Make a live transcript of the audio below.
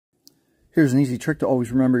Here's an easy trick to always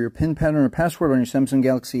remember your PIN pattern or password on your Samsung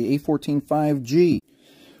Galaxy A14 5G.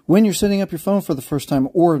 When you're setting up your phone for the first time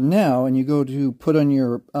or now and you go to put on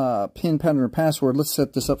your PIN pattern or password, let's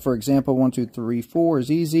set this up for example. 1, 2, 3, 4 is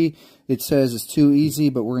easy. It says it's too easy,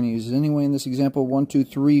 but we're going to use it anyway in this example. 1, 2,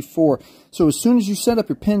 3, 4. So as soon as you set up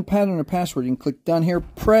your PIN pattern or password, you can click done here,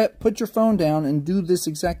 put your phone down, and do this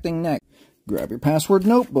exact thing next. Grab your password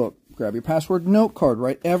notebook. Grab your password note card.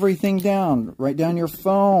 Write everything down. Write down your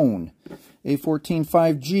phone. A14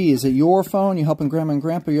 5G. Is it your phone? You helping grandma and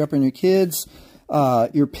grandpa? You're helping your kids?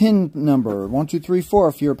 Your PIN number. 1, 2, 3, 4.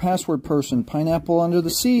 If you're a password person, pineapple under the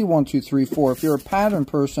C. 1, 2, 3, 4. If you're a pattern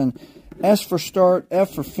person, S for start,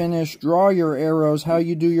 F for finish. Draw your arrows. How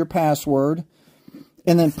you do your password.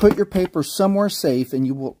 And then put your paper somewhere safe, and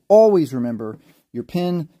you will always remember your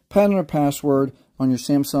PIN, pattern, or password on your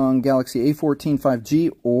Samsung Galaxy A14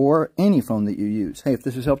 5G or any phone that you use. Hey, if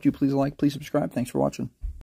this has helped you, please like, please subscribe. Thanks for watching.